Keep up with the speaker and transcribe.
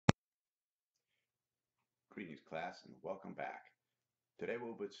Greetings, class, and welcome back. Today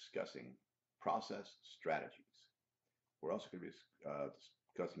we'll be discussing process strategies. We're also going to be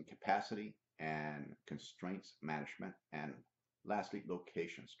discussing capacity and constraints management, and lastly,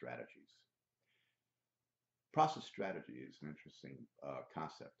 location strategies. Process strategy is an interesting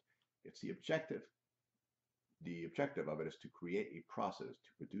concept. It's the objective of it is to create a process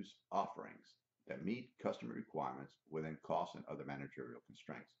to produce offerings that meet customer requirements within cost and other managerial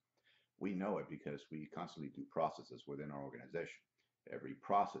constraints. We know it because we constantly do processes within our organization. Every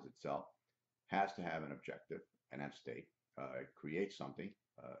process itself has to have an objective, an end state. It creates something,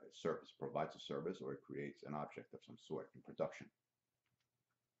 a service, provides a service, or it creates an object of some sort in production.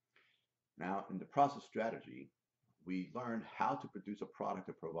 Now, in the process strategy, we learn how to produce a product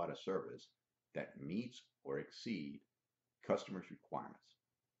or provide a service that meets or exceeds customers' requirements.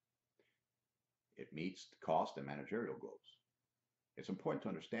 It meets the cost and managerial goals. It's important to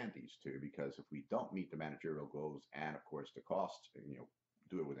understand these two because if we don't meet the managerial goals and of course the costs,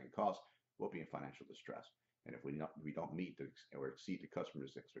 do it within cost, we'll be in financial distress. And if we don't meet or exceed the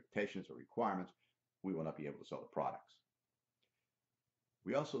customer's expectations or requirements, we will not be able to sell the products.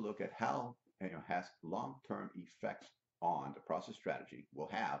 We also look at how has long-term effects on the process strategy will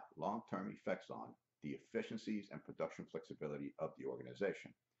have long-term effects on the efficiencies and production flexibility of the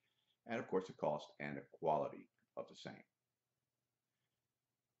organization, and of course the cost and the quality of the same.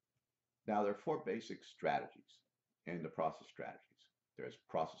 Now, there are four basic strategies in the process strategies. There's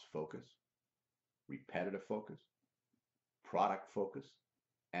process focus, repetitive focus, product focus,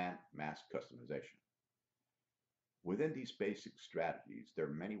 and mass customization. Within these basic strategies, there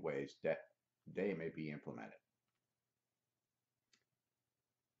are many ways that they may be implemented.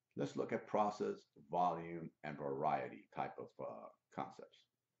 Let's look at process, volume, and variety type of concepts.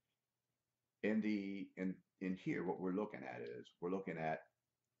 In here, what we're looking at is we're looking at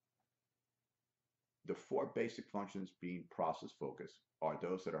the four basic functions being process focused are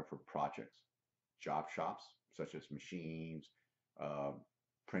those that are for projects, job shops, such as machines,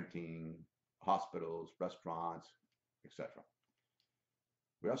 printing, hospitals, restaurants, etc.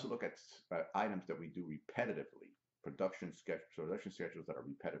 We also look at items that we do repetitively, production schedules that are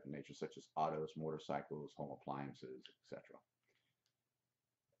repetitive in nature, such as autos, motorcycles, home appliances, etc.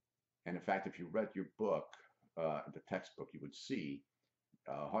 And in fact, if you read your book, the textbook, you would see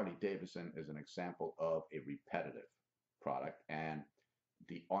Harley-Davidson is an example of a repetitive product, and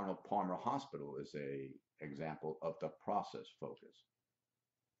the Arnold Palmer Hospital is an example of the process focus.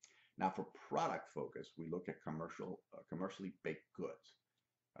 Now, for product focus, we look at commercially baked goods,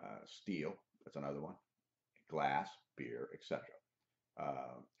 steel, that's another one, glass, beer, etc.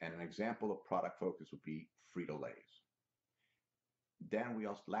 And an example of product focus would be Frito-Lays. Then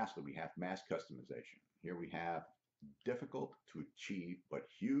lastly, we have mass customization. Here we have difficult to achieve but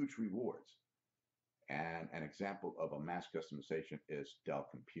huge rewards. And an example of a mass customization is Dell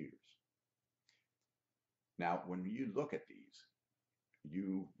computers. Now, when you look at these,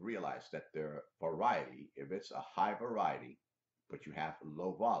 you realize that their variety, if it's a high variety, but you have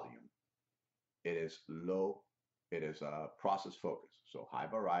low volume, it is a process focus. So high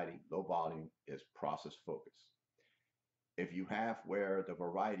variety, low volume is process focus. If you have where the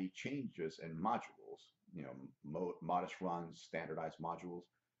variety changes in modules, modest runs, standardized modules,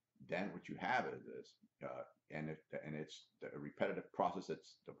 then what you have is, and it's the repetitive process,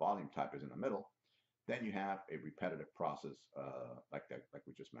 it's the volume type is in the middle, then you have a repetitive process like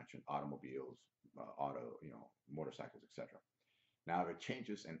we just mentioned, automobiles, motorcycles, etc. Now, if it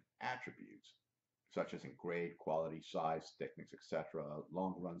changes in attributes, such as in grade, quality, size, thickness, etc.,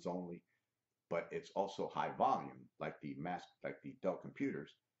 long runs only, but it's also high volume, like the Dell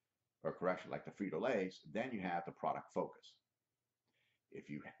computers, or correction, like the Frito-Lays, then you have the product focus. If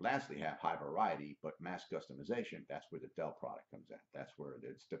you lastly have high variety, but mass customization, that's where the Dell product comes in. That's where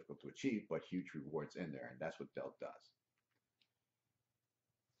it's difficult to achieve, but huge rewards in there, and that's what Dell does.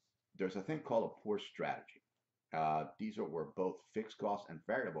 There's a thing called a poor strategy. These are where both fixed costs and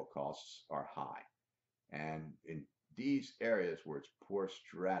variable costs are high. And in these areas where it's poor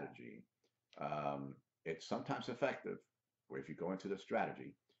strategy, it's sometimes effective, or if you go into the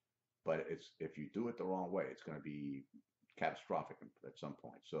strategy, but if you do it the wrong way, it's going to be catastrophic at some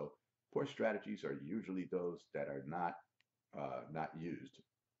point. So poor strategies are usually those that are not used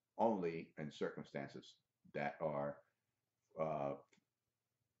only in circumstances that are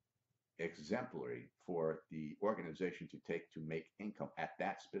exemplary for the organization to take to make income at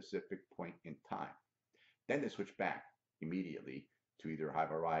that specific point in time. Then they switch back immediately to either high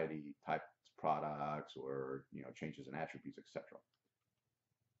variety type products or changes in attributes, etc.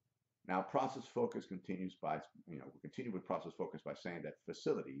 Now, process focus continues by we continue with process focus by saying that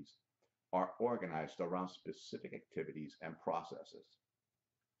facilities are organized around specific activities and processes.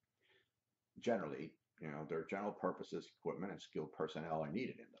 Generally, their general purposes, equipment, and skilled personnel are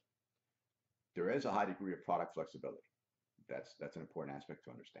needed in them. There is a high degree of product flexibility. That's an important aspect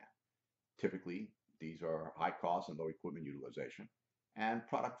to understand. Typically, these are high cost and low equipment utilization, and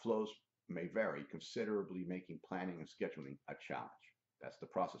product flows may vary considerably, making planning and scheduling a challenge. That's the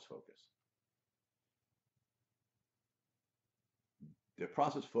process focus. The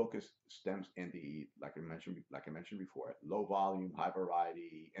process focus stems in the, like I mentioned before, low volume, high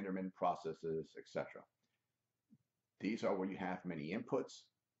variety, intermittent processes, etc. These are where you have many inputs.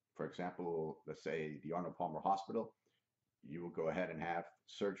 For example, let's say the Arnold Palmer Hospital, you will go ahead and have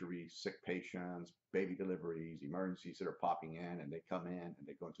surgery, sick patients, baby deliveries, emergencies that are popping in, and they come in and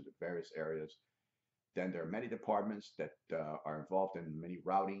they go into the various areas. Then there are many departments that are involved in many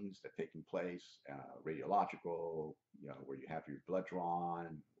routings that taking place, radiological, where you have your blood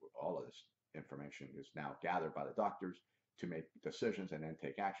drawn. All of this information is now gathered by the doctors to make decisions and then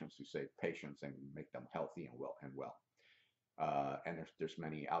take actions to save patients and make them healthy and well. And there's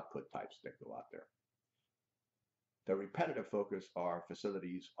many output types that go out there. The repetitive focus are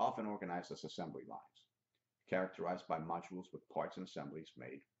facilities often organized as assembly lines, characterized by modules with parts and assemblies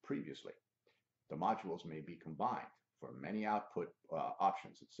made previously. The modules may be combined for many output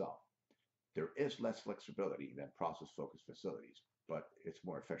options itself. There is less flexibility than process-focused facilities, but it's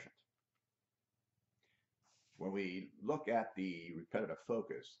more efficient. When we look at the repetitive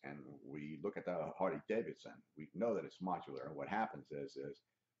focus and we look at the Harley-Davidson, we know that it's modular. And what happens is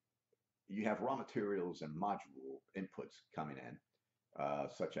you have raw materials and module inputs coming in,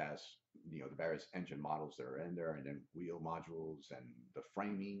 such as the various engine models that are in there, and then wheel modules, and the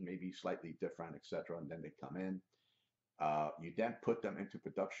framing may be slightly different, etc. And then they come in. You then put them into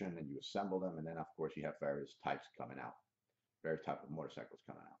production and you assemble them, and then of course you have various types coming out, various type of motorcycles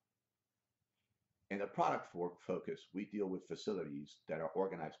coming out. In the product focus, we deal with facilities that are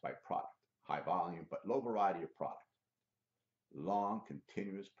organized by product, high volume but low variety of product. Long,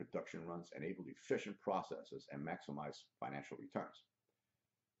 continuous production runs enable efficient processes and maximize financial returns.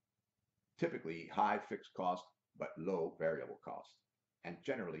 Typically, high fixed cost but low variable cost, and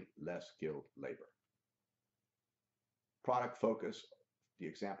generally less skilled labor. Product focus, the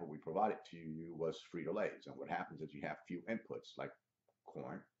example we provided to you was Frito-Lay's, and what happens is you have few inputs like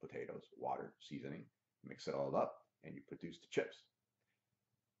corn, potatoes, water, seasoning, mix it all up, and you produce the chips.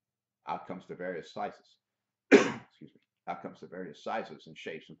 Out comes the various sizes. Excuse me. Out comes the various sizes and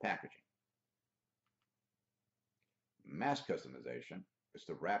shapes and packaging. Mass customization is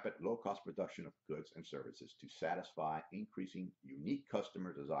the rapid, low-cost production of goods and services to satisfy increasing unique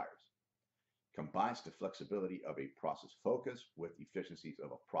customer desires. Combines the flexibility of a process focus with efficiencies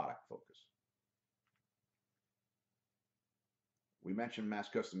of a product focus. We mentioned mass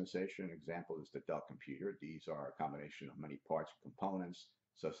customization. An example is the Dell computer. These are a combination of many parts and components,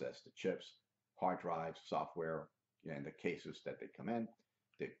 such as the chips, hard drives, software, and the cases that they come in.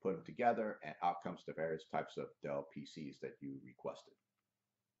 They put them together, and out comes the various types of Dell PCs that you requested.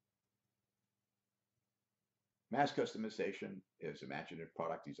 Mass customization is imaginative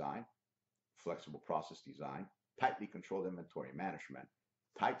product design, flexible process design, tightly controlled inventory management,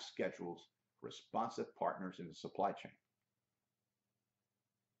 tight schedules, responsive partners in the supply chain.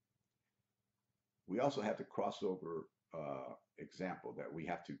 We also have the crossover example that we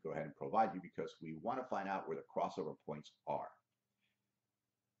have to go ahead and provide you because we want to find out where the crossover points are.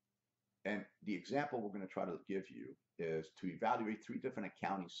 And the example we're going to try to give you is to evaluate 3 different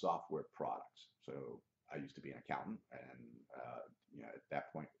accounting software products. So I used to be an accountant, and at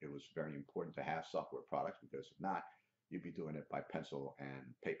that point it was very important to have software products, because if not, you'd be doing it by pencil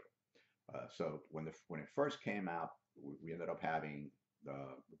and paper. So when it first came out, we ended up having the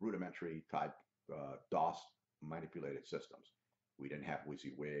rudimentary type DOS manipulated systems. We didn't have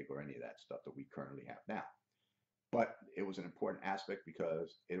WYSIWYG or any of that stuff that we currently have now. But it was an important aspect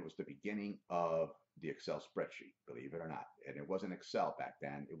because it was the beginning of the Excel spreadsheet, believe it or not. And it wasn't Excel back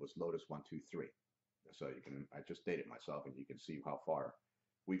then, it was Lotus 1, 2, 3. So I just dated myself, and you can see how far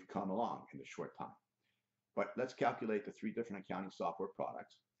we've come along in a short time. But let's calculate the 3 different accounting software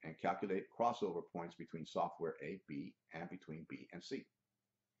products and calculate crossover points between software A, B, and between B and C.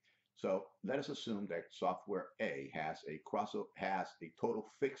 So let us assume that software A has a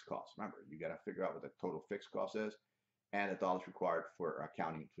total fixed cost. Remember, you got to figure out what the total fixed cost is and the dollars required for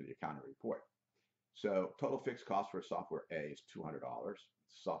accounting, for the accounting report. So total fixed cost for software A is $200,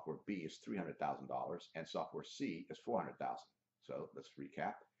 software B is $300,000, and software C is $400,000. So let's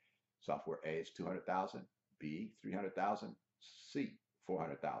recap. Software A is $200,000, B $300,000, C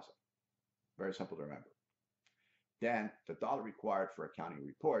 $400,000. Very simple to remember. Then the dollar required for accounting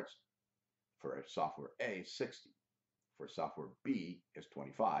reports For software A, 60. For software B is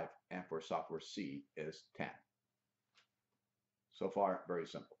 25, and for software C is 10. So far, very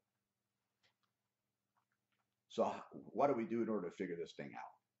simple. So what do we do in order to figure this thing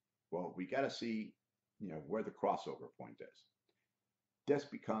out? Well, we got to see, where the crossover point is. This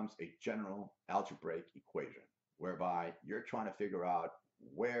becomes a general algebraic equation whereby you're trying to figure out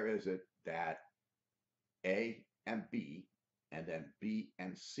where is it that A and B and then B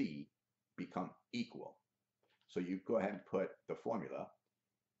and C become equal. So you go ahead and put the formula,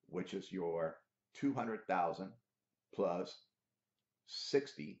 which is your 200,000 plus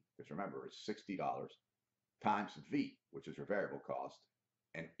 60, because remember it's $60, times V, which is your variable cost,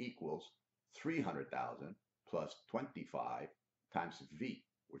 and equals 300,000 plus 25 times V,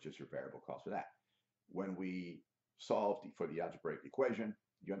 which is your variable cost for that. When we solve for the algebraic equation,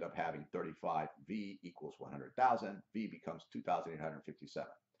 you end up having 35V equals 100,000. V becomes 2,857.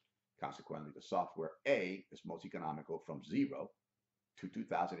 Consequently, the software A is most economical from 0 to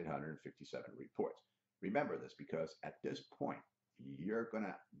 2,857 reports. Remember this, because at this point,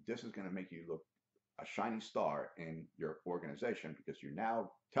 this is gonna make you look a shining star in your organization, because you're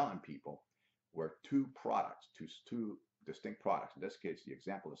now telling people where two distinct products, in this case, the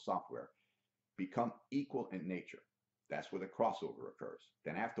example of software, become equal in nature. That's where the crossover occurs.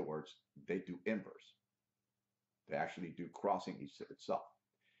 Then afterwards, they do inverse. They actually do crossing itself.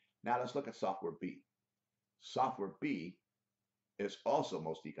 Now let's look at software B. Software B is also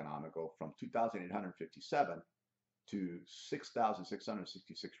most economical from 2,857 to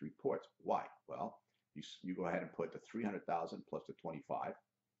 6,666 reports. Why? Well, you go ahead and put the 300,000 plus the 25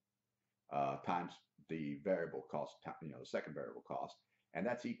 times the variable cost, the second variable cost, and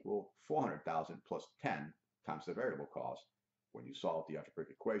that's equal 400,000 plus 10 times the variable cost. When you solve the algebraic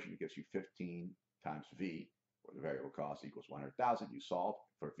equation, it gives you 15 times V, where the variable cost equals 100,000. You solve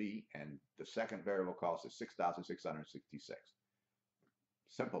for V, and the second variable cost is 6,666.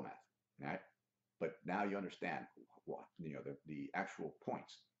 Simple math, right? But now you understand what, the actual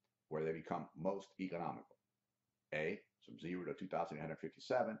points where they become most economical. A, from 0 to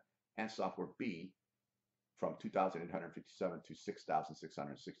 2,857, and software B from 2,857 to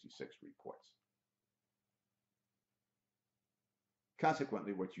 6,666 reports.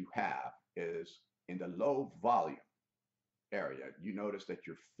 Consequently, what you have is in the low volume area, you notice that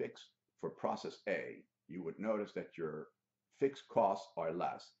your fixed, for process A, you would notice that your fixed costs are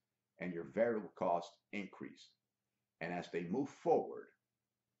less and your variable costs increase. And as they move forward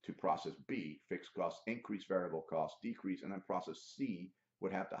to process B, fixed costs increase, variable costs decrease, and then process C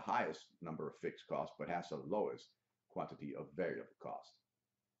would have the highest number of fixed costs but has the lowest quantity of variable cost.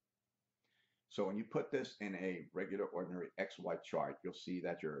 So when you put this in a regular ordinary XY chart, you'll see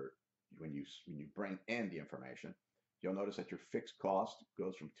that when you bring in the information, you'll notice that your fixed cost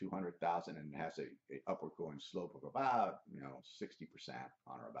goes from 200,000 and has a upward going slope of about 60%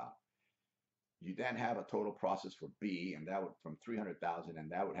 on or about. You then have a total process for B, and that would from 300,000,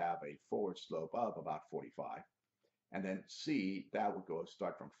 and that would have a forward slope of about 45. And then C, that would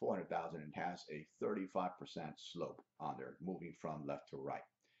start from 400,000 and has a 35% slope on there, moving from left to right.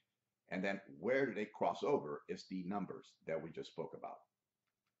 And then where do they cross over is the numbers that we just spoke about.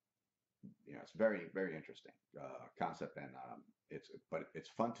 It's very, very interesting concept, and it's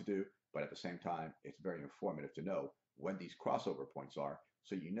fun to do, but at the same time, it's very informative to know when these crossover points are,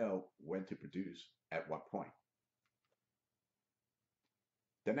 so you know when to produce at what point.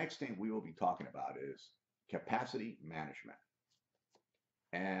 The next thing we will be talking about is capacity management.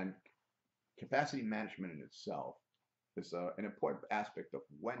 And capacity management in itself is an important aspect of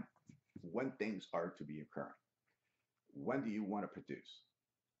when things are to be occurring. When do you want to produce?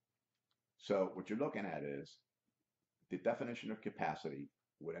 So what you're looking at is the definition of capacity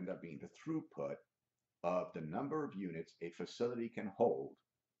would end up being the throughput of the number of units a facility can hold,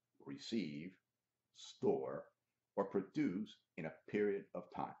 receive, store, or produce in a period of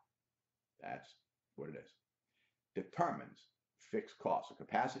time. That's what it is. Determines fixed costs. So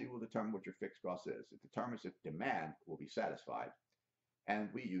capacity will determine what your fixed cost is. It determines if demand will be satisfied.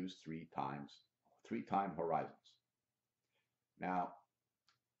 And we use three-time horizons. Now,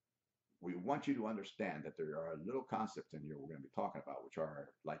 we want you to understand that there are little concepts in here we're going to be talking about, which are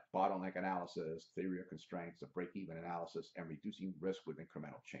like bottleneck analysis, theory of constraints, the break-even analysis, and reducing risk with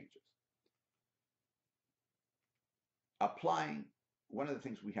incremental changes. One of the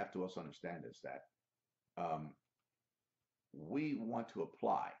things we have to also understand is that we want to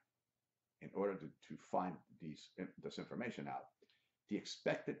apply, in order to find this information out, the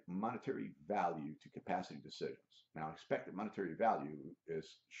expected monetary value to capacity decisions. Now, expected monetary value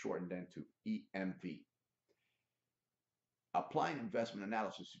is shortened into EMV. Applying investment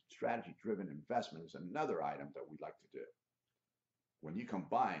analysis to strategy-driven investment is another item that we'd like to do. When you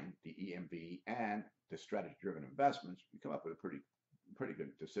combine the EMV and the strategy-driven investments, we come up with a pretty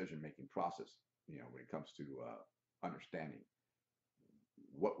good decision-making process, when it comes to understanding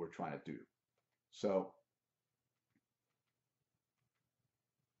what we're trying to do. So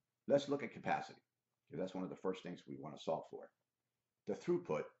let's look at capacity, because that's one of the first things we want to solve for. The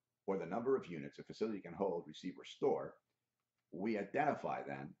throughput, or the number of units a facility can hold, receive, or store, we identify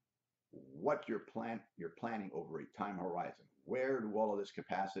then what you're planning over a time horizon. Where do all of this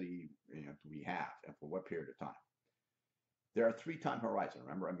capacity do we have, and for what period of time? There are 3 time horizons.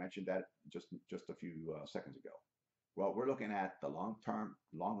 Remember, I mentioned that just a few seconds ago. Well, we're looking at the long-term,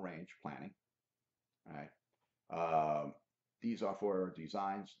 long-range planning. All right. These are for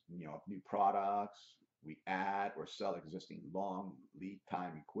designs, of new products. We add or sell existing long lead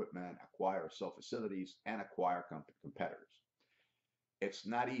time equipment, acquire or sell facilities, and acquire competitors. It's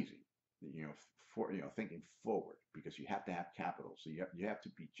not easy, thinking forward, because you have to have capital. So you have to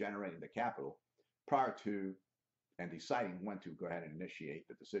be generating the capital prior to and deciding when to go ahead and initiate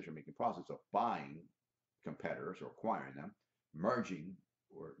the decision-making process of buying competitors or acquiring them, merging,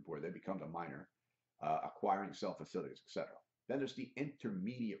 or where they become the minor, acquiring, sell facilities, etc. Then there's the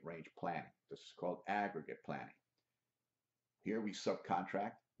intermediate range planning. This is called aggregate planning. Here we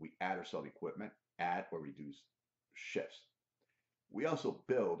subcontract, we add or sell equipment, add or reduce shifts. We also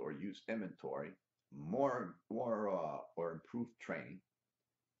build or use inventory, more or improve training.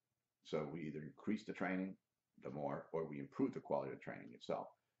 So we either increase the training, the more, or we improve the quality of the training itself.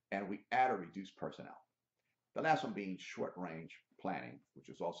 And we add or reduce personnel. The last one being short range planning, which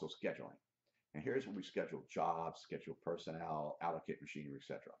is also scheduling. And here's where we schedule jobs, schedule personnel, allocate machinery,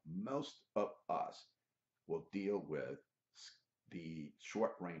 etc. Most of us will deal with the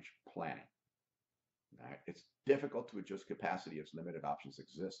short range planning. Right? It's difficult to adjust capacity as limited options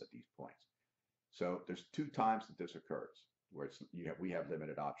exist at these points. So there's 2 times that this occurs where we have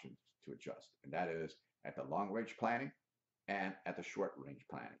limited options to adjust, and that is at the long range planning and at the short range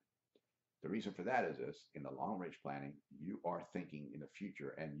planning. The reason for that is this: in the long range planning, you are thinking in the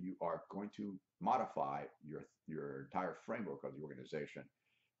future, and you are going to modify your entire framework of the organization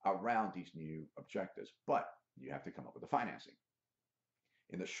around these new objectives, but you have to come up with the financing.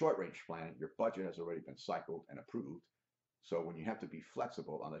 In the short range planning, your budget has already been cycled and approved. So when you have to be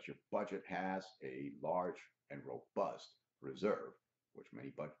flexible, unless your budget has a large and robust reserve, which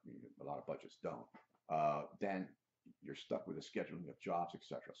a lot of budgets don't, then you're stuck with the scheduling of jobs,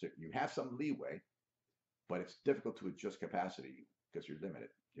 etc. So you have some leeway, but it's difficult to adjust capacity because you're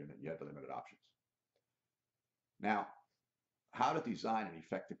limited. You have the limited options. Now, how to design an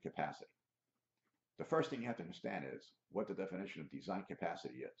effective capacity? The first thing you have to understand is what the definition of design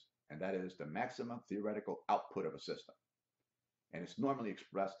capacity is, and that is the maximum theoretical output of a system. And it's normally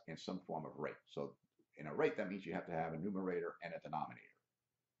expressed in some form of rate. So in a rate, that means you have to have a numerator and a denominator.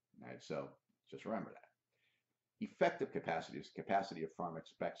 Right? So just remember that. Effective capacity is the capacity a firm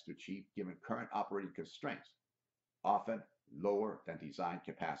expects to achieve given current operating constraints, often lower than design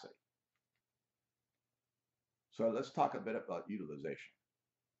capacity. So let's talk a bit about utilization.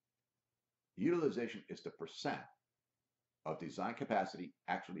 Utilization is the percent of design capacity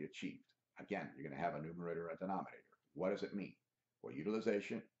actually achieved. Again, you're going to have a numerator and a denominator. What does it mean? Well,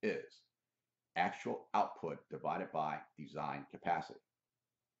 utilization is actual output divided by design capacity.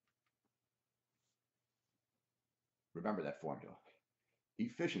 Remember that formula.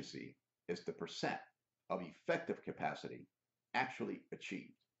 Efficiency is the percent of effective capacity actually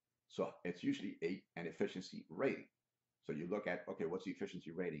achieved. So it's usually an efficiency rating. So you look at, okay, what's the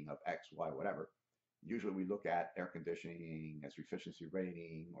efficiency rating of X, Y, whatever. Usually we look at air conditioning as efficiency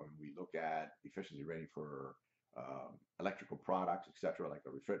rating, or we look at efficiency rating for electrical products, etc., like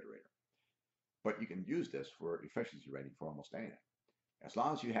a refrigerator. But you can use this for efficiency rating for almost anything. As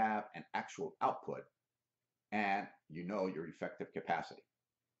long as you have an actual output and you know your effective capacity.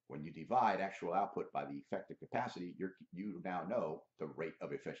 When you divide actual output by the effective capacity, you now know the rate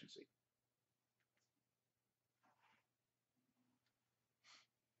of efficiency.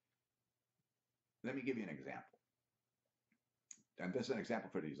 Let me give you an example. And this is an example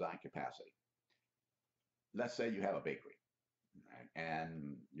for design capacity. Let's say you have a bakery, right?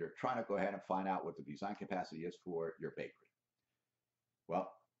 And you're trying to go ahead and find out what the design capacity is for your bakery.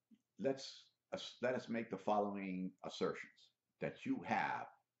 Well, let us make the following assertions: that you have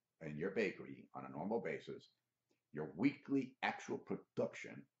in your bakery on a normal basis, your weekly actual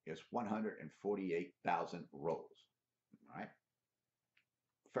production is 148,000 rolls, right?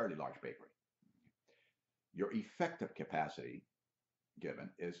 Fairly large bakery. Your effective capacity given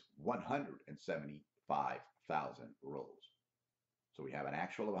is 175,000 rolls. So we have an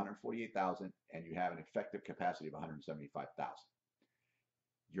actual of 148,000 and you have an effective capacity of 175,000.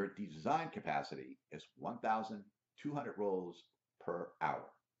 Your design capacity is 1,200 rolls per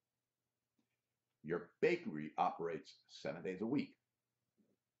hour. Your bakery operates 7 days a week,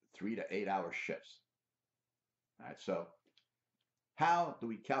 3 to 8 hour shifts. All right, so how do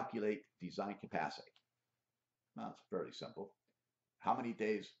we calculate design capacity? Well, it's fairly simple. How many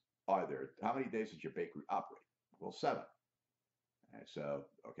days are there? How many days does your bakery operate? Well, 7. All right, so,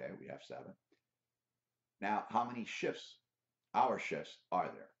 okay, we have 7. Now, how many shifts, hour shifts, are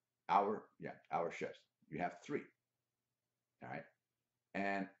there? Hour shifts. You have 3. All right,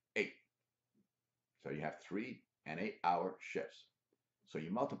 and 8. So you have 3 and 8 hour shifts. So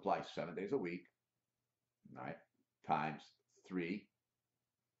you multiply 7 days a week, right, times 3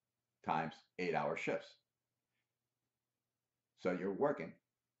 times 8 hour shifts. So you're working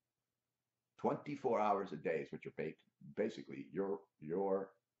 24 hours a day is what your basically your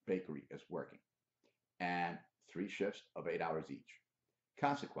bakery is working, and 3 shifts of 8 hours each.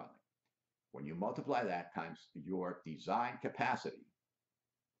 Consequently, when you multiply that times your design capacity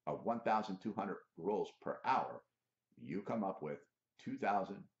of 1,200 rolls per hour, you come up with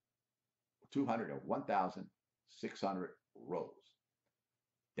 1,600 rolls.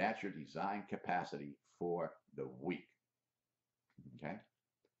 That's your design capacity for the week. Okay?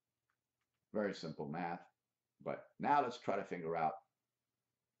 Very simple math. But now let's try to figure out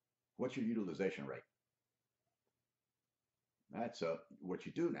what's your utilization rate. All right, so what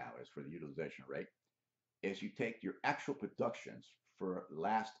you do now is for the utilization rate is you take your actual productions for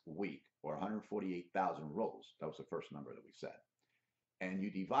last week, or 148,000 rolls. That was the first number that we said. And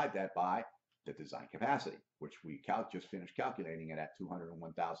you divide that by the design capacity, which we just finished calculating it at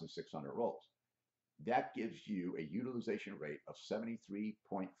 201,600 rolls. That gives you a utilization rate of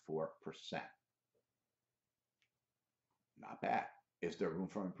 73.4%. Not bad. Is there room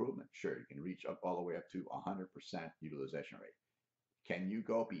for improvement? Sure, you can reach up all the way up to 100% utilization rate. Can you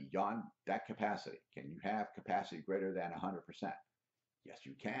go beyond that capacity? Can you have capacity greater than 100%? Yes,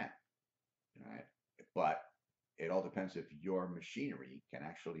 you can. All right? But it all depends if your machinery can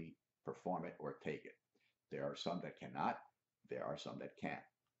actually perform it or take it. There are some that cannot. There are some that can.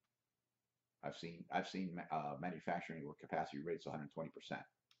 I've seen manufacturing where capacity rates 120%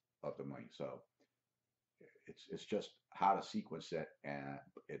 of the money. So it's just how to sequence it,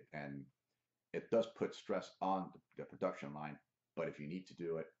 and it does put stress on the production line. But if you need to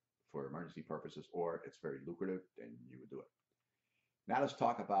do it for emergency purposes or it's very lucrative, then you would do it. Now let's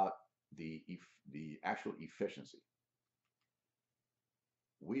talk about the actual efficiency.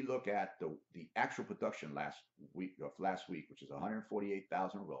 We look at the actual production last week, which is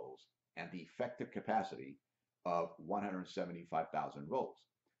 148,000 rolls, and the effective capacity of 175,000 rolls.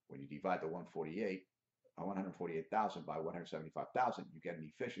 When you divide the 148,000 by 175,000, you get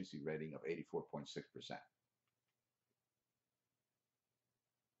an efficiency rating of 84.6%.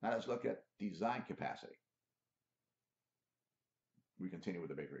 Now let's look at design capacity. We continue with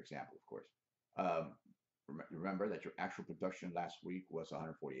the bigger example, of course. Remember that your actual production last week was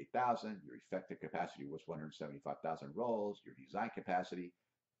 148,000. Your effective capacity was 175,000 rolls. Your design capacity,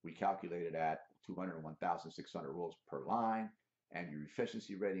 we calculated at 201,600 rolls per line. And your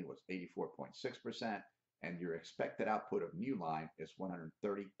efficiency rating was 84.6%. And your expected output of new line is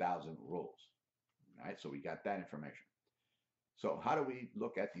 130,000 rolls. All right, so we got that information. So how do we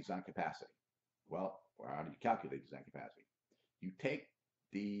look at design capacity? Well, how do you calculate design capacity? You take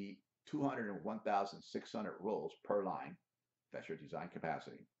the 201,600 rolls per line, that's your design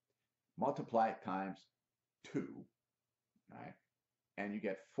capacity, multiply it times 2, right? And you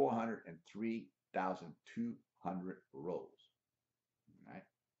get 403,200 rolls, right?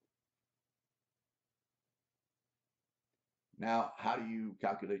 Now, how do you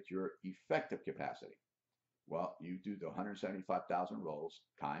calculate your effective capacity? Well, you do the 175,000 rolls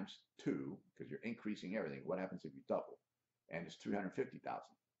times 2, because you're increasing everything. What happens if you double? And it's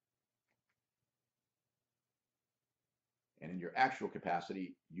 350,000. And in your actual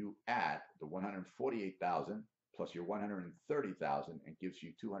capacity, you add the 148,000 plus your 130,000 and gives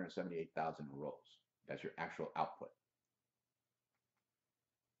you 278,000 rolls. That's your actual output.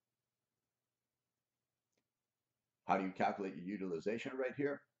 How do you calculate your utilization rate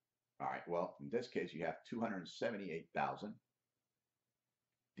here? All right, well, in this case, you have 278,000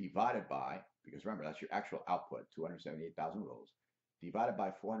 divided by, because remember, that's your actual output, 278,000 rolls, divided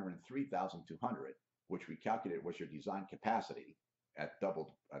by 403,200, which we calculated was your design capacity at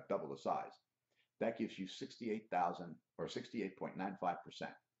double the size. That gives you 68,000 or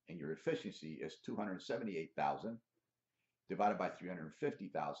 68.95%. And your efficiency is 278,000 divided by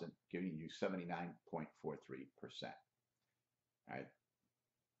 350,000, giving you 79.43%. Right?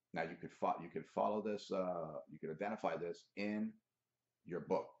 Now you could follow this. You could identify this in your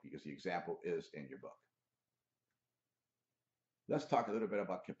book because the example is in your book. Let's talk a little bit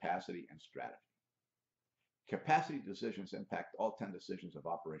about capacity and strategy. Capacity decisions impact all 10 decisions of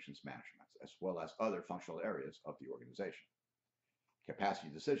operations management, as well as other functional areas of the organization. Capacity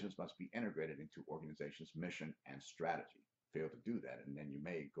decisions must be integrated into organization's mission and strategy. Fail to do that, and then you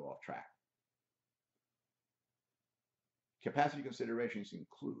may go off track. Capacity considerations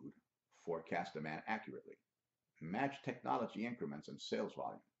include forecast demand accurately, match technology increments and sales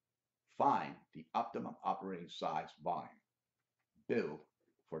volume, find the optimum operating size volume, build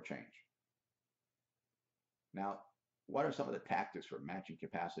for change. Now, what are some of the tactics for matching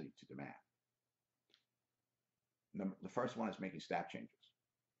capacity to demand? The first one is making staff changes.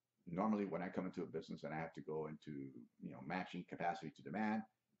 Normally, when I come into a business and I have to go into matching capacity to demand,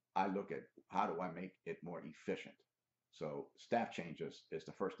 I look at how do I make it more efficient. So staff changes is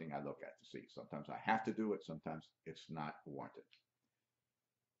the first thing I look at to see. Sometimes I have to do it, sometimes it's not warranted.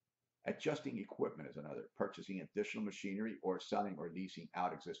 Adjusting equipment is another, purchasing additional machinery or selling or leasing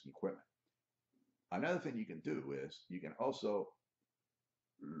out existing equipment. Another thing you can do is you can also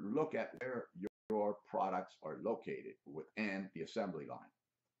look at where your products are located within the assembly line.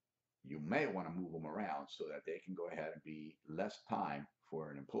 You may want to move them around so that they can go ahead and be less time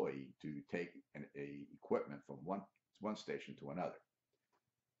for an employee to take a equipment from one station to another.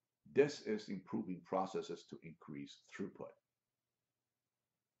 This is improving processes to increase throughput.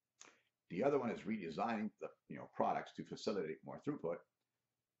 The other one is redesigning the products to facilitate more throughput.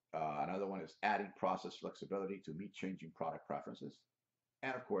 Another one is adding process flexibility to meet changing product preferences.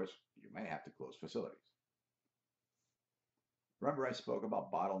 And of course, you may have to close facilities. Remember I spoke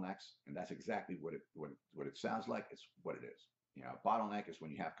about bottlenecks, and that's exactly what it sounds like. It's what it is. Bottleneck is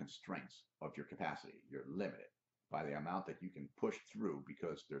when you have constraints of your capacity. You're limited by the amount that you can push through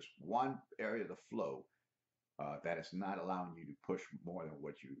because there's one area of the flow that is not allowing you to push more than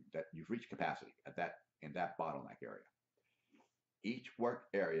that you've reached capacity in that bottleneck area. Each work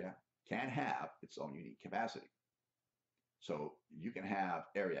area can have its own unique capacity. So you can have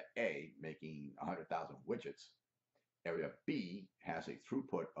area A making 100,000 widgets. Area B has a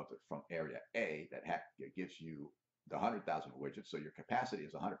throughput from area A that gives you the 100,000 widgets. So your capacity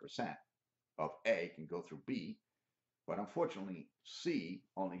is 100% of A can go through B. But unfortunately, C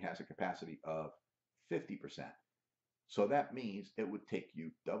only has a capacity of 50%. So that means it would take you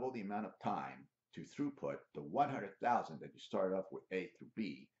double the amount of time to throughput the 100,000 that you started off with A through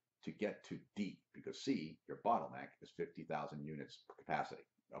B to get to D, because C, your bottleneck, is 50,000 units capacity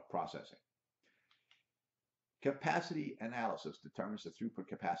of processing. Capacity analysis determines the throughput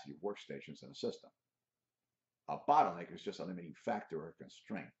capacity of workstations in a system. A bottleneck is just a limiting factor or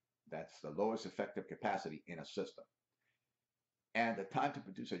constraint. That's the lowest effective capacity in a system. And the time to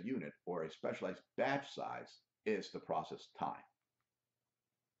produce a unit or a specialized batch size is the process time.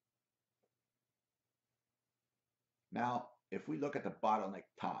 Now, if we look at the bottleneck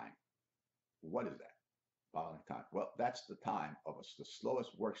time, what is that? Bottleneck time. Well, that's the time of the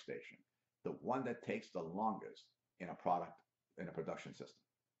slowest workstation, the one that takes the longest in a production system.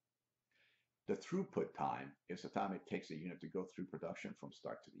 The throughput time is the time it takes a unit to go through production from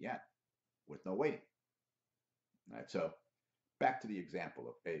start to the end with no waiting. All right, so back to the example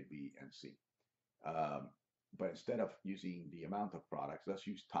of A, B, and C. But instead of using the amount of products, let's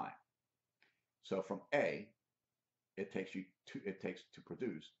use time. So from A, it takes to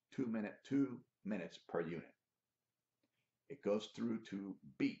produce 2 minutes per unit. It goes through to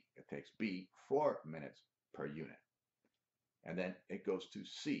B. It takes B 4 minutes per unit. And then it goes to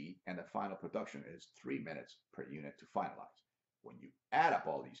C, and the final production is 3 minutes per unit to finalize. When you add up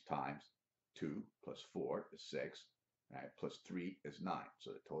all these times, 2 plus 4 is 6, right, plus 3 is 9.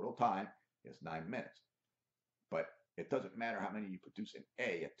 So the total time is 9 minutes. But it doesn't matter how many you produce in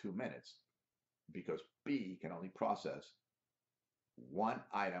A at 2 minutes, because B can only process one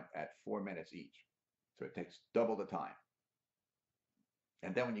item at 4 minutes each. So it takes double the time.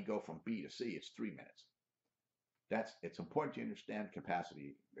 And then when you go from B to C, it's 3 minutes. It's important to understand the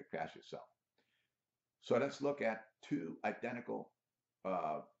capacity itself. So let's look at two identical,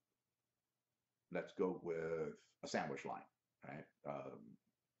 let's go with a sandwich line, right?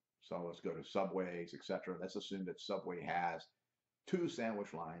 So let's go to Subways, etc. Let's assume that Subway has 2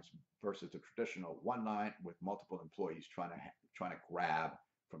 sandwich lines versus the traditional one line with multiple employees trying to grab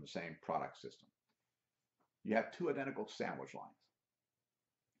from the same product system. You have 2 identical sandwich lines.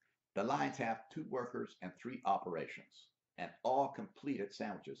 The lines have 2 workers and 3 operations, and all completed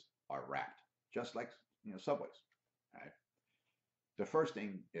sandwiches are wrapped, just like Subways. Right? The first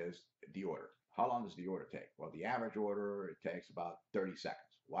thing is the order. How long does the order take? Well, the average order, it takes about 30 seconds.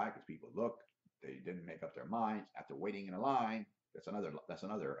 Why? Because people look, they didn't make up their minds after waiting in a line. That's another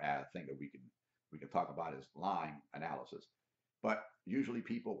thing that we can talk about is line analysis. But usually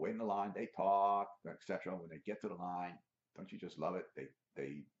people wait in the line, they talk, etc. When they get to the line, don't you just love it?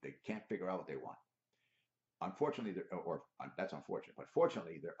 They can't figure out what they want. Unfortunately, or that's unfortunate, but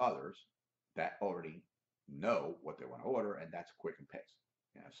fortunately, there are others that already know what they want to order, and that's quick and pace.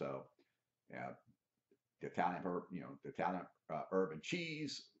 So yeah, the Italian herb, the Italian herb and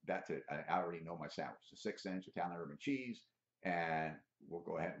cheese. That's it. I already know my sandwich. The 6-inch Italian herb and cheese, and we'll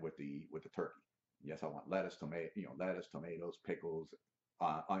go ahead with the turkey. Yes, I want lettuce, lettuce, tomatoes, pickles,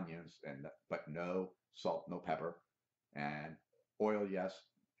 onions, but no salt, no pepper, and oil, yes,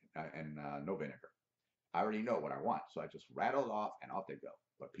 and no vinegar. I already know what I want, so I just rattle it off and off they go.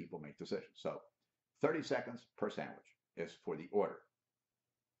 But people make decisions. So 30 seconds per sandwich is for the order.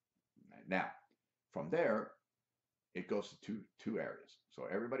 Now, from there, it goes to two areas. So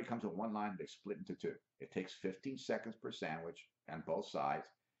everybody comes in one line, they split into two. It takes 15 seconds per sandwich on both sides.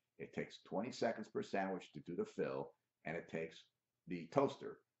 It takes 20 seconds per sandwich to do the fill, and it takes the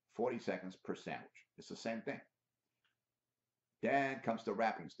toaster 40 seconds per sandwich. It's the same thing. Then comes the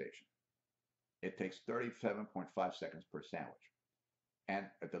wrapping station. It takes 37.5 seconds per sandwich and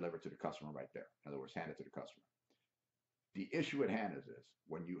delivered to the customer right there. In other words, handed to the customer. The issue at hand is this.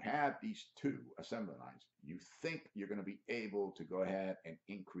 When you have these two assembly lines, you think you're going to be able to go ahead and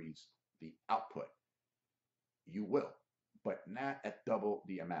increase the output. You will, but not at double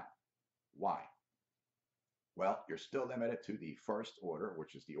the amount. Why? Well, you're still limited to the first order,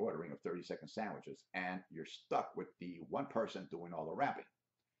 which is the ordering of 30-second sandwiches, and you're stuck with the one person doing all the wrapping,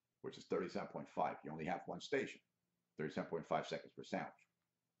 which is 37.5. You only have one station, 37.5 seconds per sandwich.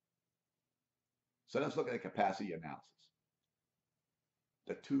 So let's look at the capacity analysis.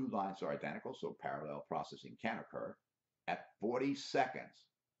 The two lines are identical, so parallel processing can occur at 40 seconds,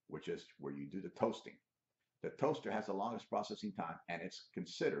 which is where you do the toasting. The toaster has the longest processing time, and it's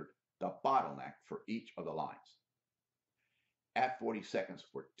considered the bottleneck for each of the lines. At 40 seconds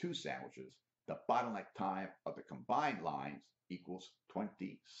for two sandwiches, the bottleneck time of the combined lines equals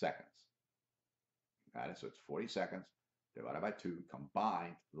 20 seconds. Got it? So it's 40 seconds divided by two,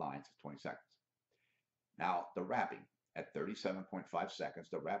 combined lines is 20 seconds. Now, the wrapping at 37.5 seconds,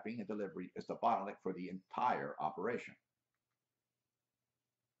 the wrapping and delivery is the bottleneck for the entire operation.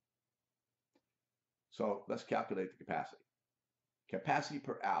 So let's calculate the capacity. Capacity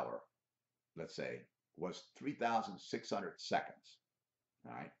per hour, let's say, was 3,600 seconds.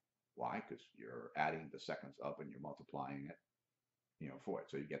 All right. Why? Because you're adding the seconds up and you're multiplying it, for it.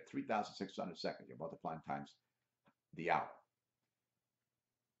 So you get 3,600 seconds. You're multiplying times the hour.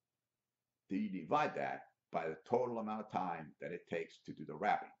 Do you divide that by the total amount of time that it takes to do the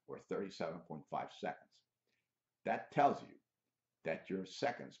wrapping, or 37.5 seconds? That tells you that your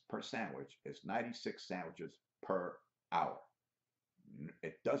seconds per sandwich is 96 sandwiches per hour.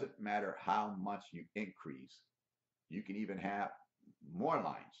 It doesn't matter how much you increase. You can even have more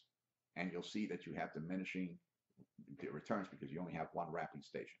lines, and you'll see that you have diminishing returns because you only have one wrapping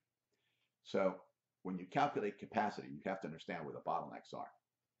station. So when you calculate capacity, you have to understand where the bottlenecks are.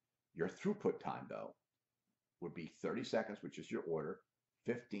 Your throughput time, though, would be 30 seconds, which is your order,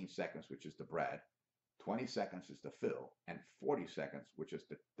 15 seconds, which is the bread, 20 seconds is the fill, and 40 seconds, which is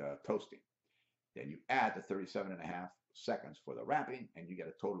the toasting. Then you add the 37.5 seconds for the wrapping, and you get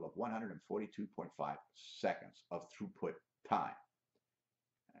a total of 142.5 seconds of throughput time.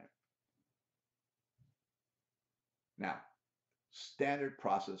 Right. Now, standard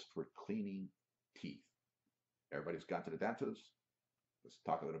process for cleaning teeth. Everybody's gone to the dentist. Let's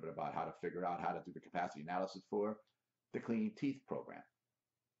talk a little bit about how to figure out how to do the capacity analysis for the cleaning teeth program.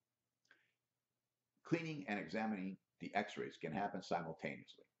 Cleaning and examining the x-rays can happen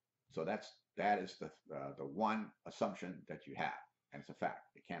simultaneously. So that is the one assumption that you have, and it's a fact.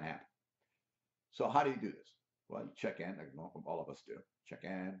 It can happen. So how do you do this? Well, you check in, like all of us do. Check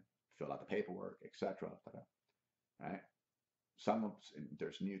in, fill out the paperwork, etc. Right?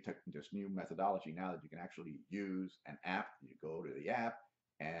 There's new methodology now that you can actually use an app. You go to the app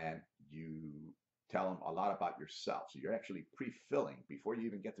and you tell them a lot about yourself. So you're actually pre-filling before you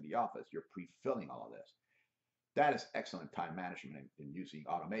even get to the office. You're pre-filling all of this. That is excellent time management in using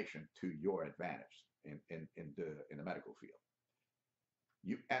automation to your advantage in the medical field.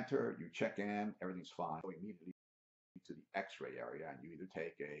 You enter, you check in, everything's fine. Go immediately to the X-ray area, and you either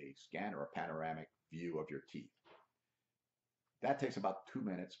take a scan or a panoramic view of your teeth. That takes about 2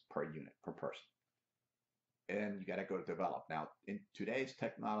 minutes per unit, per person. And you got to go to develop. Now, in today's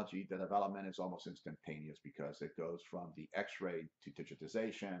technology, the development is almost instantaneous because it goes from the X-ray to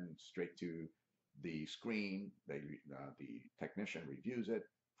digitization, straight to the screen, the technician reviews it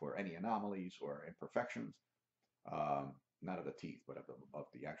for any anomalies or imperfections, not of the teeth, but of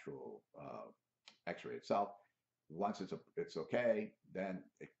the actual X-ray itself. Once it's okay, then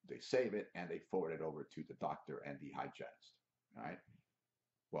they save it and they forward it over to the doctor and the hygienist. All right.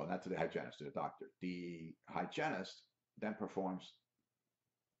 Well, not to the hygienist, to the doctor. The hygienist then performs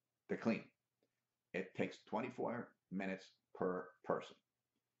the cleaning. It takes 24 minutes per person.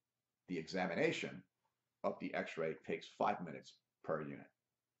 The examination of the X-ray takes 5 minutes per unit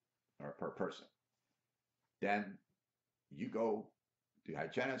or per person. Then you go, the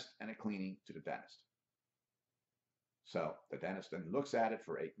hygienist and the cleaning, to the dentist. So the dentist then looks at it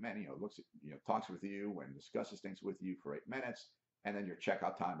for 8 minutes, looks at, talks with you and discusses things with you for 8 minutes, and then your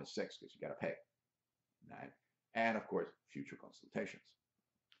checkout time is 6 because you got to pay. Right? And of course, future consultations.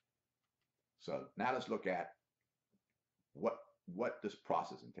 So now let's look at what this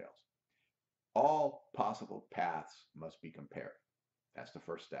process entails. All possible paths must be compared. That's the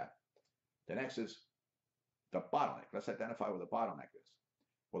first step. The next is the bottleneck. Let's identify what the bottleneck is.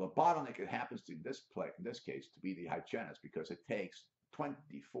 Well, the bottleneck, it happens in this case to be the hygienist because it takes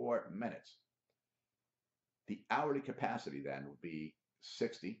 24 minutes. The hourly capacity then would be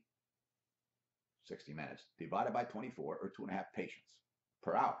 60 minutes divided by 24, or 2.5 patients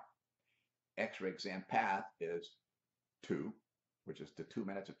per hour. X-ray exam path is 2, which is the 2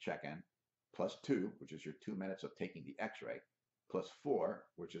 minutes of check-in, plus 2, which is your 2 minutes of taking the X-ray, plus 4,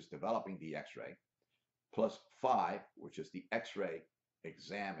 which is developing the X-ray, plus 5, which is the X-ray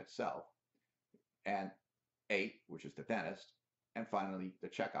exam itself, and 8, which is the dentist, and finally the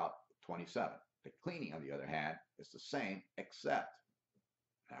checkout, 27. The cleaning, on the other hand, is the same, except,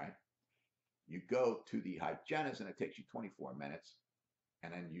 all right, you go to the hygienist and it takes you 24 minutes,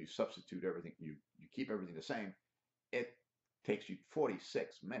 and then you substitute everything, you keep everything the same, it takes you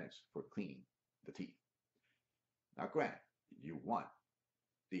 46 minutes for cleaning the teeth. Now, granted, you want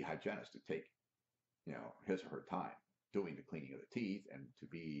the hygienist to take, his or her time doing the cleaning of the teeth and to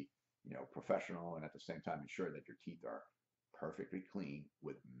be, professional, and at the same time ensure that your teeth are perfectly clean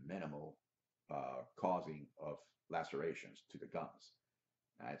with minimal causing of lacerations to the gums.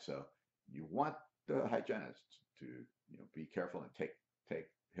 All right, so you want the hygienist to, be careful and take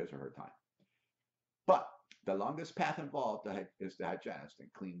his or her time. But the longest path involved is the hygienist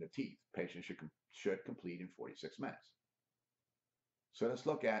and clean the teeth. Patients should complete in 46 minutes. So let's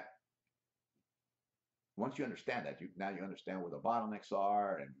look at, once you understand that, now you understand where the bottlenecks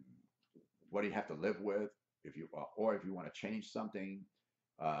are and what do you have to live with, if you want to change something.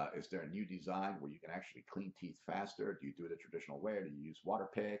 Is there a new design where you can actually clean teeth faster? Do you do it the traditional way? Do you use water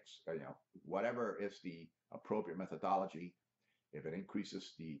picks? Whatever is the appropriate methodology. If it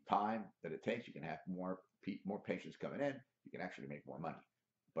increases the time that it takes, you can have more patients coming in. You can actually make more money.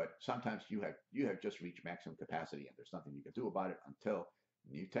 But sometimes you have just reached maximum capacity, and there's nothing you can do about it until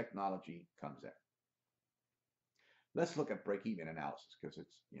new technology comes in. Let's look at break-even analysis, because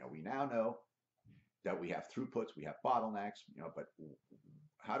it's, we now know that we have throughputs, we have bottlenecks, but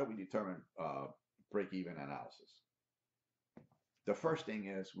how do we determine break-even analysis? The first thing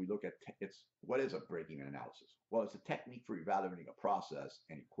is we look at, what is a break-even analysis? Well, it's a technique for evaluating a process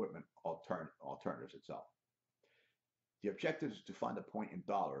and equipment alternatives itself. The objective is to find a point in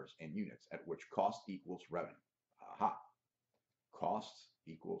dollars and units at which cost equals revenue. Aha. Costs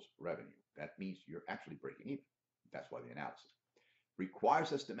equals revenue. That means you're actually breaking even. That's why the analysis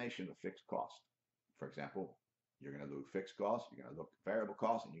requires estimation of fixed cost. For example, you're going to look fixed costs, you're going to look variable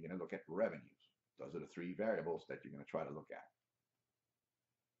costs, and you're going to look at revenues. Those are the 3 variables that you're going to try to look at.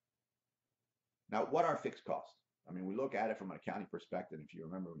 Now, what are fixed costs? I mean, we look at it from an accounting perspective. If you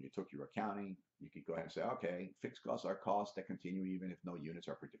remember when you took your accounting, you could go ahead and say, okay, fixed costs are costs that continue even if no units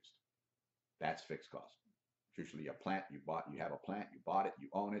are produced. That's fixed costs. Usually a plant you have a plant, you bought it, you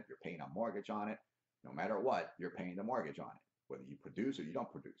own it, you're paying a mortgage on it. No matter what, you're paying the mortgage on it. Whether you produce or you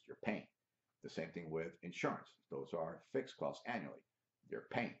don't produce, you're paying. The same thing with insurance. Those are fixed costs annually. You're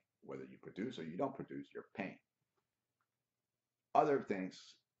paying. Whether you produce or you don't produce, you're paying. Other things,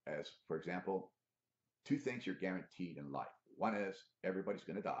 as for example, 2 things you're guaranteed in life. One is everybody's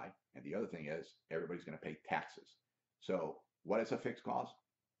going to die, and the other thing is everybody's going to pay taxes. So what is a fixed cost?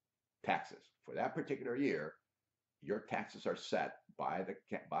 Taxes. For that particular year, your taxes are set by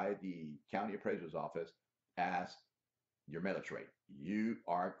the county appraiser's office as your millage rate. You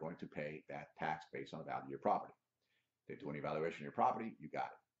are going to pay that tax based on the value of your property. They do an evaluation of your property, you got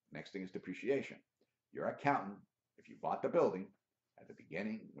it. Next thing is depreciation. Your accountant, if you bought the building at the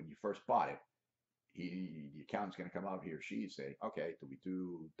beginning when you first bought it, The accountant's going to come up, he or she, say, okay, do we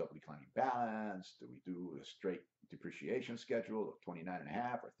do double declining balance? Do we do a straight depreciation schedule of 29 and a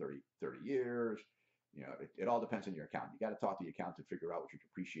half or 30 years? It all depends on your accountant. You got to talk to the accountant to figure out what your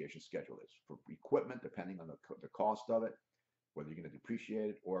depreciation schedule is. For equipment, depending on the cost of it, whether you're going to depreciate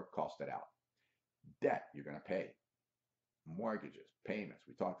it or cost it out. Debt, you're going to pay. Mortgages, payments,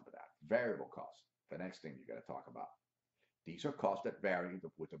 we talked about that. Variable costs, the next thing you got to talk about. These are costs that vary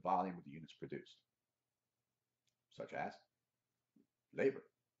with the volume of the units produced, such as labor,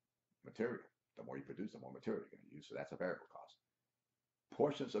 material. The more you produce, the more material you're going to use, so that's a variable cost.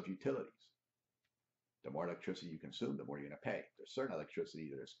 Portions of utilities. The more electricity you consume, the more you're going to pay. There's certain electricity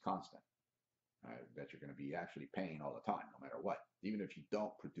that is constant, that you're going to be actually paying all the time, no matter what, even if you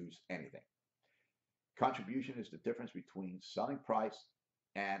don't produce anything. Contribution is the difference between selling price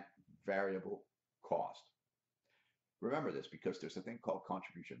and variable cost. Remember this because there's a thing called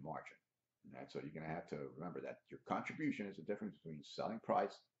contribution margin. Right? So you're going to have to remember that your contribution is the difference between selling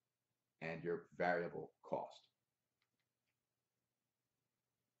price and your variable cost.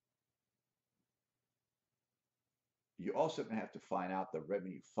 You also going to have to find out the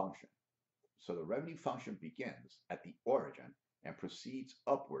revenue function. So the revenue function begins at the origin and proceeds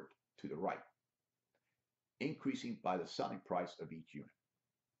upward to the right, increasing by the selling price of each unit.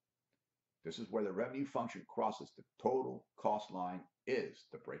 This is where the revenue function crosses the total cost line, is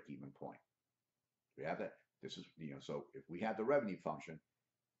the break-even point. We have that. This is, so if we have the revenue function,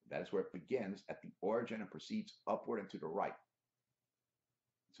 that is where it begins at the origin and proceeds upward and to the right.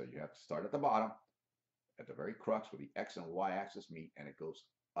 So you have to start at the bottom, at the very crux where the X and Y axis meet, and it goes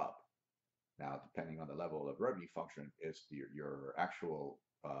up. Now, depending on the level of revenue function, is your actual,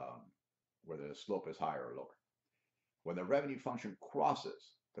 whether the slope is higher or lower. When the revenue function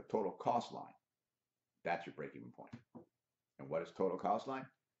crosses the total cost line, that's your break-even point. And what is total cost line?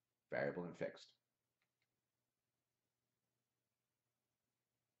 Variable and fixed.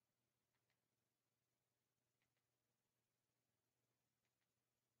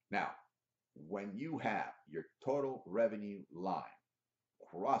 Now, when you have your total revenue line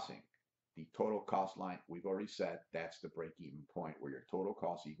crossing the total cost line, we've already said that's the break-even point where your total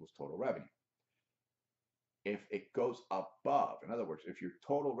cost equals total revenue. If it goes above, in other words, if your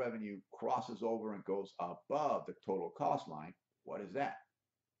total revenue crosses over and goes above the total cost line, what is that?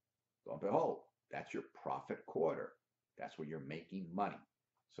 Lo and behold, that's your profit quarter. That's where you're making money.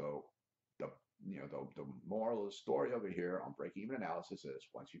 So the moral of the story over here on break-even analysis is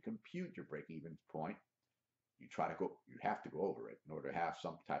once you compute your break-even point, you have to go over it in order to have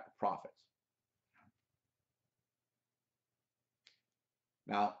some type of profits.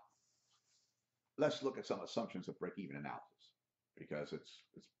 Now, let's look at some assumptions of break-even analysis, because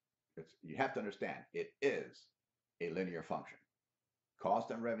you have to understand it is a linear function.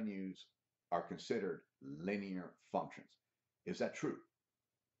 Cost and revenues are considered linear functions. Is that true?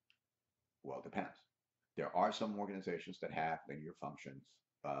 Well, it depends. There are some organizations that have linear functions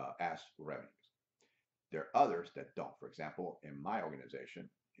as revenues. There are others that don't. For example, in my organization,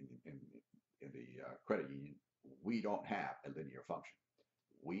 in the credit union, we don't have a linear function.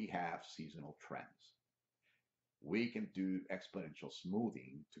 We have seasonal trends. We can do exponential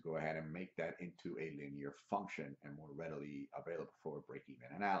smoothing to go ahead and make that into a linear function and more readily available for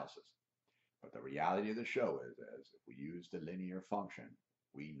break-even analysis. But the reality of the show is if we use the linear function,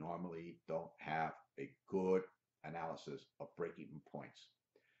 we normally don't have a good analysis of break-even points.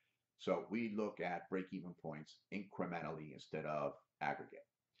 So we look at break-even points incrementally instead of aggregate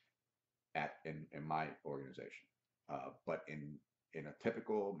in my organization. But in a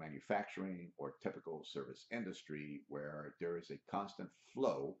typical manufacturing or typical service industry where there is a constant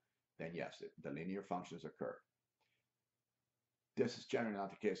flow, then yes, the linear functions occur. This is generally not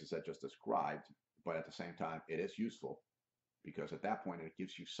the case as I just described, but at the same time, it is useful because at that point, it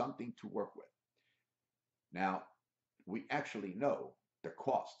gives you something to work with. Now, we actually know the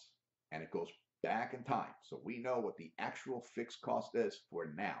costs, and it goes back in time. So we know what the actual fixed cost is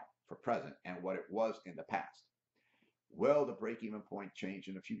for now, for present, and what it was in the past. Will the break-even point change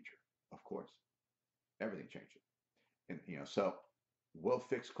in the future? Of course. Everything changes. And so will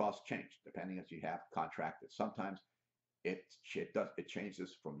fixed costs change depending as you have contracted? Sometimes it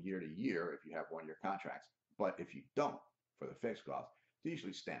changes from year to year if you have one-year contracts. But if you don't, for the fixed costs, they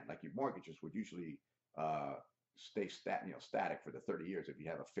usually stand. Like your mortgages would usually stay static for the 30 years if you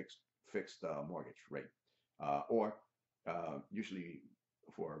have a fixed mortgage rate. Or usually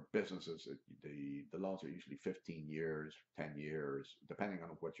for businesses, the loans are usually 15 years, 10 years, depending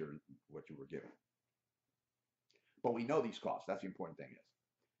on what you were given. But we know these costs. That's the important thing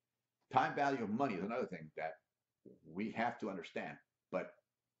is. Time value of money is another thing that we have to understand, but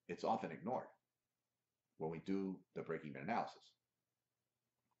it's often ignored. when we do the break-even analysis.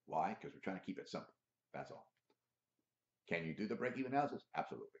 Why? Because we're trying to keep it simple. That's all. Can you do the break-even analysis?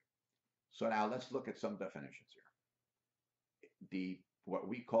 Absolutely. So now let's look at some definitions here. What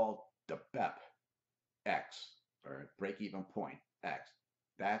we call the BEP X, or break-even point X,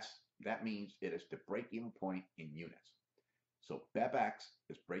 that means it is the break-even point in units. So BEP X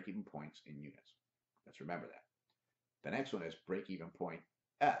is break-even points in units. Let's remember that. The next one is break-even point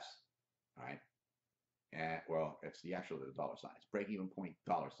S, all right? And well, it's the actual dollar sign. It's break-even point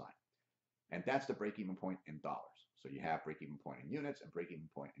dollar sign. And that's the break-even point in dollars. So you have break-even point in units and break-even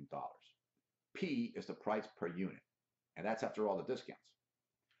point in dollars. P is the price per unit, and that's after all the discounts.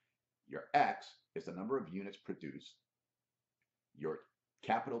 Your X is the number of units produced. Your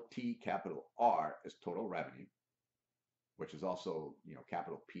capital T, capital R is total revenue, which is also,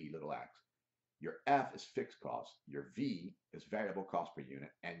 capital P, little x. Your F is fixed cost. Your V is variable cost per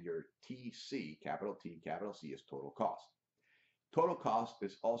unit, and your TC, capital T, capital C, is total cost. Total cost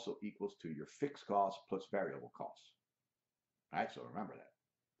is also equals to your fixed cost plus variable costs. All right, so remember that.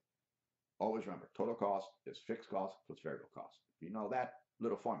 Always remember, total cost is fixed cost plus variable cost. If you know that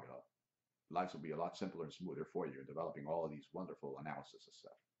little formula, life will be a lot simpler and smoother for you in developing all of these wonderful analysis and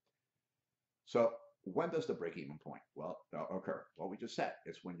stuff. So when does the break-even point occur? Well, we just said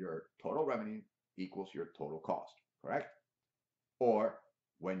it's when your total revenue equals your total cost, correct? Or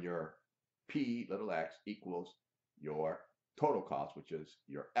when your P, little x, equals your total cost, which is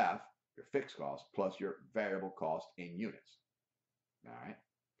your F, your fixed cost, plus your variable cost in units. All right.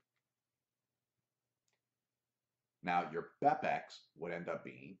 Now, your BEPX would end up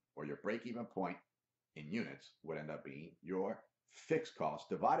being, or your break-even point in units would end up being your fixed cost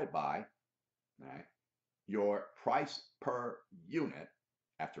divided by, right, your price per unit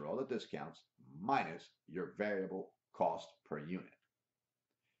after all the discounts minus your variable cost per unit.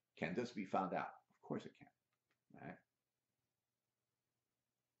 Can this be found out? Of course it can. Right?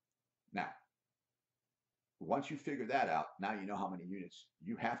 Now, once you figure that out, now you know how many units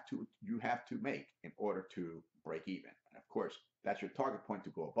you have to make in order to break even. And of course, that's your target point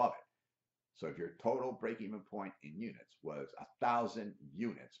to go above it. So if your total break-even point in units was 1,000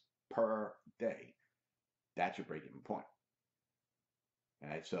 units per day, that's your break-even point. All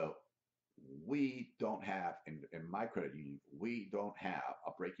right, so we don't have, in my credit union, we don't have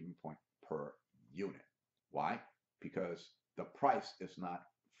a break-even point per unit. Why? Because the price is not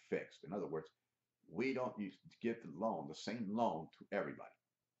fixed. In other words, we don't give the same loan to everybody.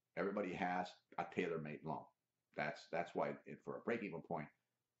 Everybody has a tailor-made loan. That's why for a break-even point,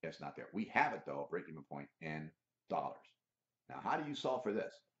 it's not there. We have it though, a break-even point in dollars. Now, how do you solve for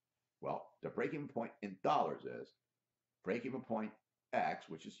this? Well, the break-even point in dollars is break-even point X,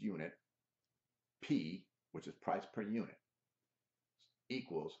 which is unit, P, which is price per unit,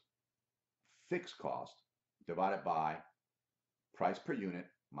 equals fixed cost divided by price per unit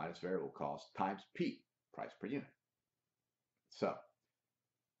minus variable cost times P, price per unit. So,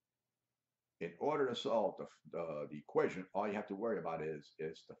 in order to solve the equation, all you have to worry about is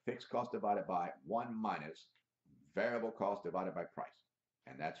the fixed cost divided by 1 minus variable cost divided by price.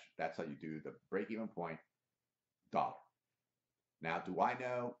 And that's how you do the break-even point dollar. Now, do I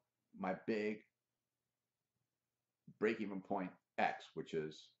know my big break-even point X, which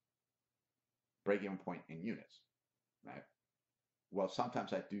is break-even point in units, right? Well,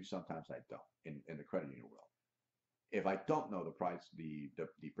 sometimes I do, sometimes I don't in the credit union world. If I don't know the price, the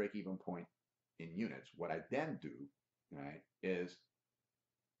break-even point in units, what I then do, right, is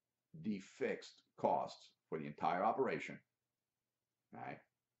the fixed costs for the entire operation, right,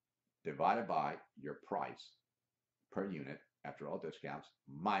 divided by your price per unit after all discounts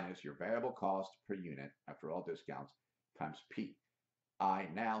minus your variable cost per unit after all discounts times P. I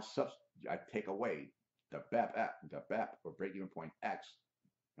take away the BEP or break-even point X,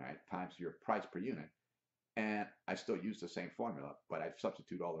 right, times your price per unit, and I still use the same formula, but I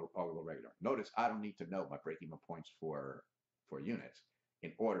substitute all the regular. Notice I don't need to know my break-even points for units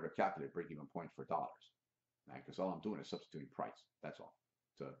in order to calculate break-even points for dollars, right? Because all I'm doing is substituting price. That's all.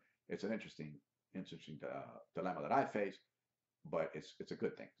 So it's an interesting dilemma that I face, but it's a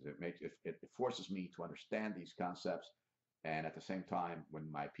good thing. It forces me to understand these concepts, and at the same time,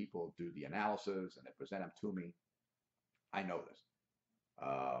 when my people do the analysis and they present them to me, I know this,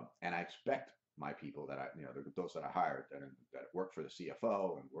 and I expect my people that those that I hired that work for the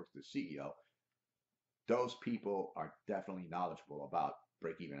CFO and work for the CEO, those people are definitely knowledgeable about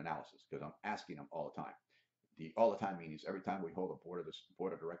break-even analysis because I'm asking them all the time. The all the time means every time we hold a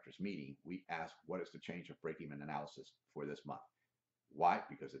board of directors meeting, we ask what is the change of break-even analysis for this month. Why?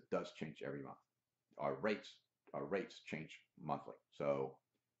 Because it does change every month. Our rates change monthly. So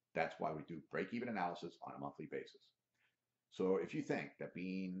That's why we do break-even analysis on a monthly basis. So if you think that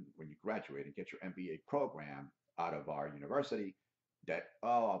when you graduate and get your MBA program out of our university, that,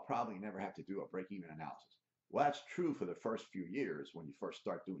 oh, I'll probably never have to do a break-even analysis. Well, that's true for the first few years when you first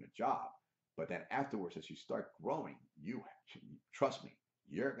start doing a job. But then afterwards, as you start growing, you trust me,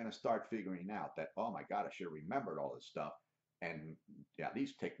 you're going to start figuring out that, oh my God, I should have remembered all this stuff and at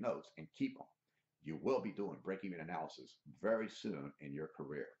least take notes and keep them. You will be doing break-even analysis very soon in your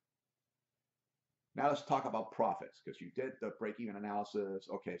career. Now let's talk about profits, because you did the break-even analysis.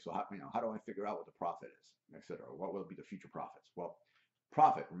 Okay, so how do I figure out what the profit is, et cetera? What will be the future profits? Well,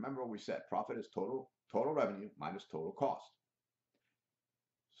 profit, remember what we said, profit is total revenue minus total cost.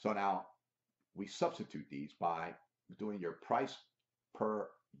 So now we substitute these by doing your price per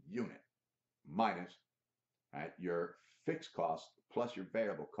unit minus, right, your fixed cost plus your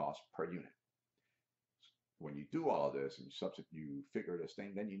variable cost per unit. When you do all of this and you figure this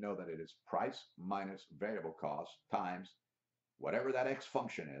thing, then you know that it is price minus variable cost times whatever that x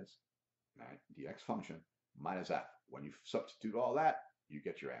function is, right? The x function minus f. When you substitute all that, you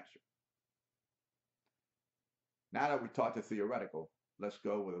get your answer. Now that we talked the theoretical, let's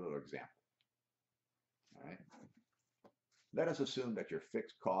go with a little example. All right. Let us assume that your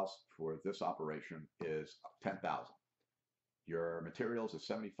fixed cost for this operation is 10,000. Your materials is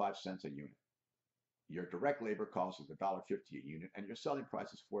 75 cents a unit. Your direct labor cost is $1.50 a unit, and your selling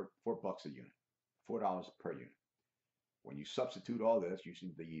price is $4 a unit, $4 per unit. When you substitute all this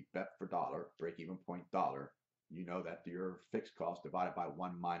using the BEP for dollar, break-even point dollar, you know that your fixed cost divided by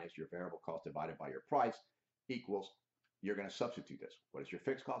 1 minus your variable cost divided by your price equals, you're going to substitute this. What is your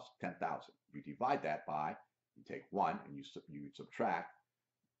fixed cost? 10,000. You divide that by, you take 1 and you subtract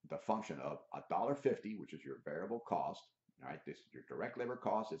the function of $1.50, which is your variable cost. All right, your direct labor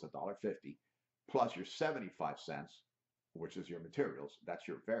cost is $1.50, plus your 75 cents, which is your materials, that's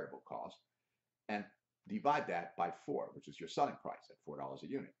your variable cost, and divide that by 4, which is your selling price at $4 a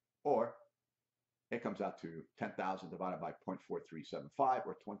unit. Or it comes out to 10,000 divided by 0.4375,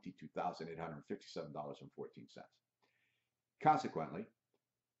 or $22,857.14. Consequently,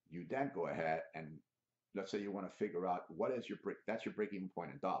 you then go ahead and let's say you want to figure out what is that's your break-even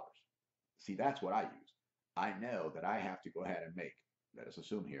point in dollars. See, that's what I use. I know that I have to go ahead and make, let us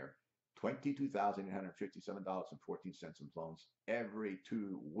assume here, $22,857.14 in loans every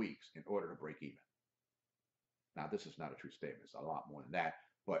 2 weeks in order to break even. Now, this is not a true statement. It's a lot more than that.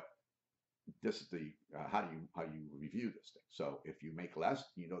 But this is the how do you review this thing. So if you make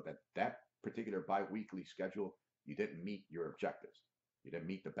less, you know that that particular biweekly schedule, you didn't meet your objectives. You didn't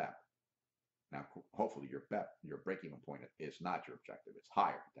meet the BEP. Now, hopefully your BEP, your break-even point is not your objective. It's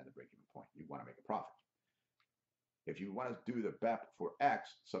higher than the break-even point. You want to make a profit. If you want to do the BEP for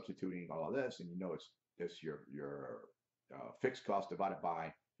X, substituting all of this, and you know it's your fixed cost divided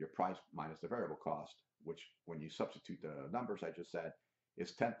by your price minus the variable cost, which when you substitute the numbers I just said,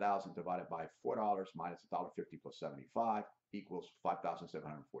 is 10,000 divided by $4 minus $1.50 plus 75 equals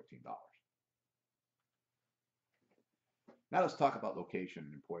 $5,714. Now let's talk about location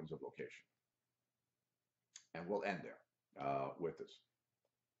and importance of location. And we'll end there with this.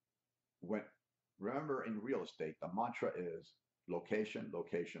 Remember, in real estate, the mantra is location,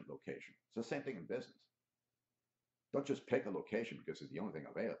 location, location. It's the same thing in business. Don't just pick a location because it's the only thing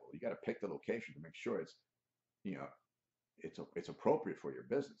available. You got to pick the location to make sure it's, it's appropriate for your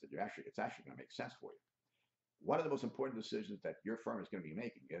business. That it's actually going to make sense for you. One of the most important decisions that your firm is going to be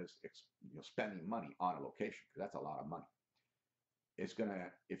making is spending money on a location, because that's a lot of money. It's going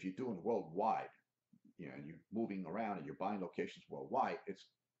to, if you're doing worldwide, and you're moving around and you're buying locations worldwide, it's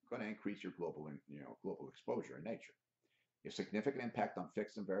going to increase your global exposure in nature. A significant impact on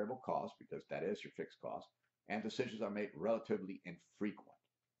fixed and variable costs, because that is your fixed cost, and decisions are made relatively infrequent,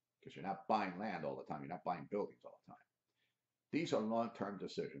 because you're not buying land all the time, you're not buying buildings all the time. These are long-term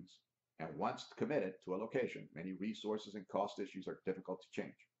decisions, and once committed to a location, many resources and cost issues are difficult to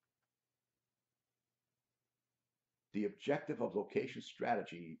change. The objective of location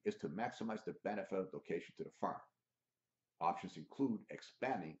strategy is to maximize the benefit of location to the firm. Options include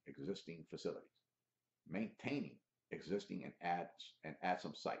expanding existing facilities, maintaining existing and add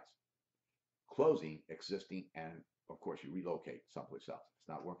some sites, closing existing, and of course you relocate someplace else. If it's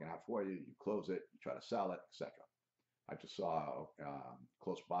not working out for you, you close it, you try to sell it, etc. I just saw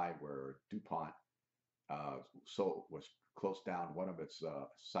close by where DuPont was closed down one of its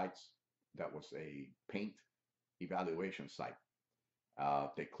sites that was a paint evaluation site.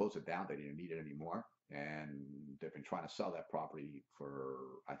 They closed it down. They didn't need it anymore, and they've been trying to sell that property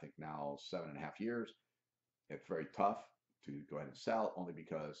for, I think, now 7.5 years. It's very tough to go ahead and sell, only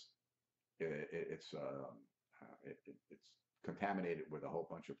because it's contaminated with a whole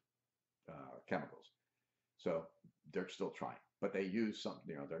bunch of chemicals. So they're still trying, but they use some.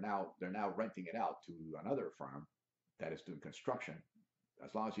 They're now renting it out to another firm that is doing construction.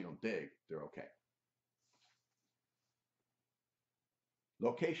 As long as you don't dig, they're okay.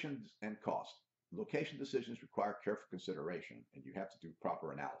 Locations and cost. Location decisions require careful consideration, and you have to do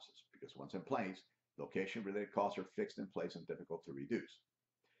proper analysis because once in place, location-related costs are fixed in place and difficult to reduce.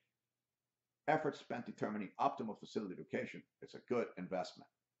 Effort spent determining optimal facility location is a good investment.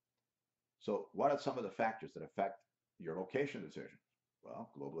 So what are some of the factors that affect your location decision?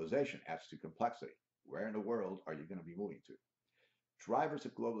 Well, globalization adds to complexity. Where in the world are you going to be moving to? Drivers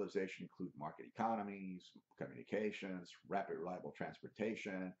of globalization include market economies, communications, rapid reliable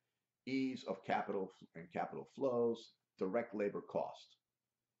transportation, ease of capital and capital flows, direct labor cost.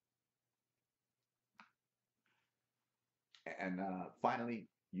 And finally,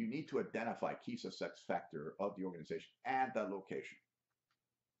 you need to identify key success factor of the organization and the location.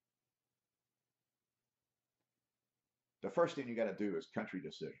 The first thing you got to do is country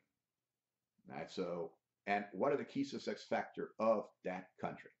decision. Right? So, and what are the key success factor of that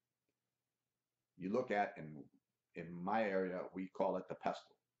country? You look at, in my area, we call it the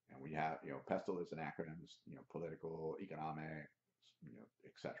PESTLE. And we have, PESTLE is an acronym, political, economic,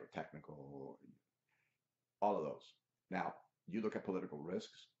 et cetera, technical, all of those. Now, you look at political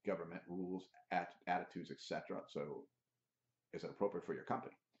risks, government rules, attitudes, et cetera. So is it appropriate for your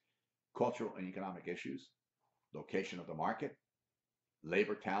company? Cultural and economic issues, location of the market,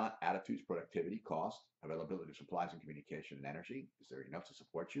 labor, talent, attitudes, productivity, cost, availability of supplies and communication and energy. Is there enough to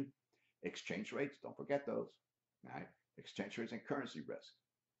support you? Exchange rates, don't forget those. Right? Exchange rates and currency risk.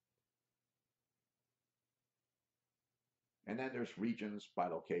 And then there's regions by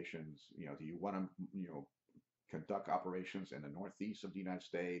locations. Do you want to, conduct operations in the northeast of the United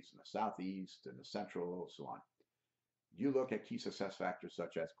States, in the southeast, in the central, so on? You look at key success factors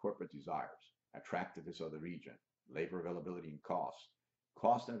such as corporate desires, attractiveness of the region, labor availability and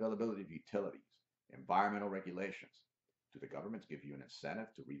cost and availability of utilities, environmental regulations. Do the governments give you an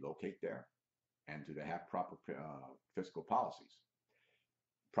incentive to relocate there? And do they have proper fiscal policies?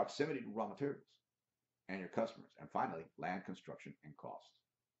 Proximity to raw materials and your customers. And finally, land construction and cost.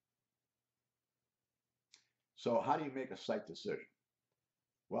 So how do you make a site decision?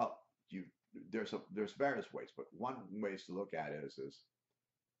 Well, there's various ways, but one way to look at it is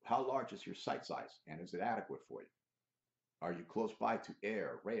how large is your site size and is it adequate for you? Are you close by to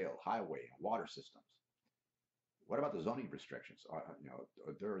air, rail, highway, and water systems? What about the zoning restrictions?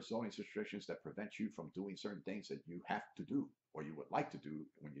 There are zoning restrictions that prevent you from doing certain things that you have to do or you would like to do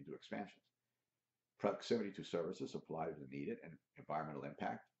when you do expansions. Proximity to services, supplies as needed, and environmental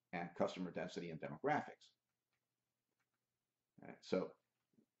impact, and customer density and demographics. So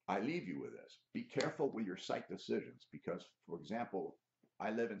I leave you with this. Be careful with your site decisions because, for example,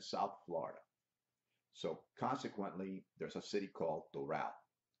 I live in South Florida. So consequently, there's a city called Doral.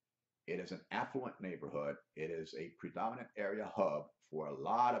 It is an affluent neighborhood. It is a predominant area hub for a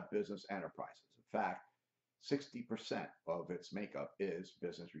lot of business enterprises. In fact, 60% of its makeup is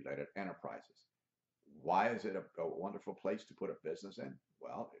business-related enterprises. Why is it a wonderful place to put a business in?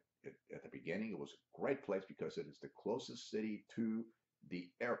 Well, at the beginning, it was a great place because it is the closest city to the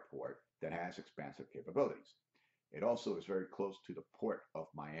airport that has expansive capabilities. It also is very close to the port of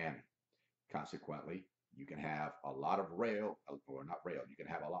Miami. Consequently, you can have a lot of rail, or not rail, you can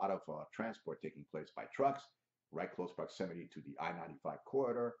have a lot of transport taking place by trucks, right close proximity to the I-95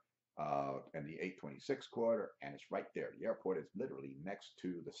 corridor and the 826 corridor, and it's right there. The airport is literally next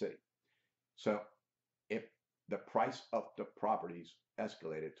to the city. So if the price of the properties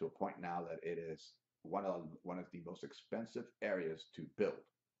escalated to a point now that it is one of the most expensive areas to build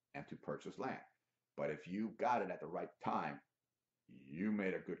and to purchase land. But if you got it at the right time, you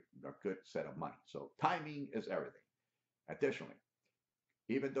made a good set of money. So timing is everything. Additionally,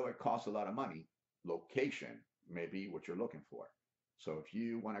 even though it costs a lot of money, location may be what you're looking for. So if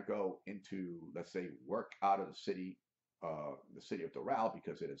you want to go into, let's say, work out of the city of Doral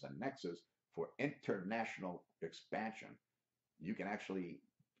because it is a nexus for international expansion, you can actually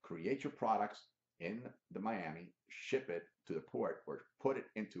create your products in the Miami, ship it to the port, or put it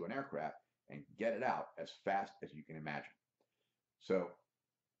into an aircraft and get it out as fast as you can imagine. So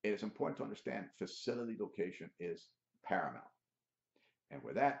it is important to understand facility location is paramount. And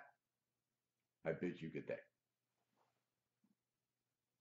with that, I bid you good day.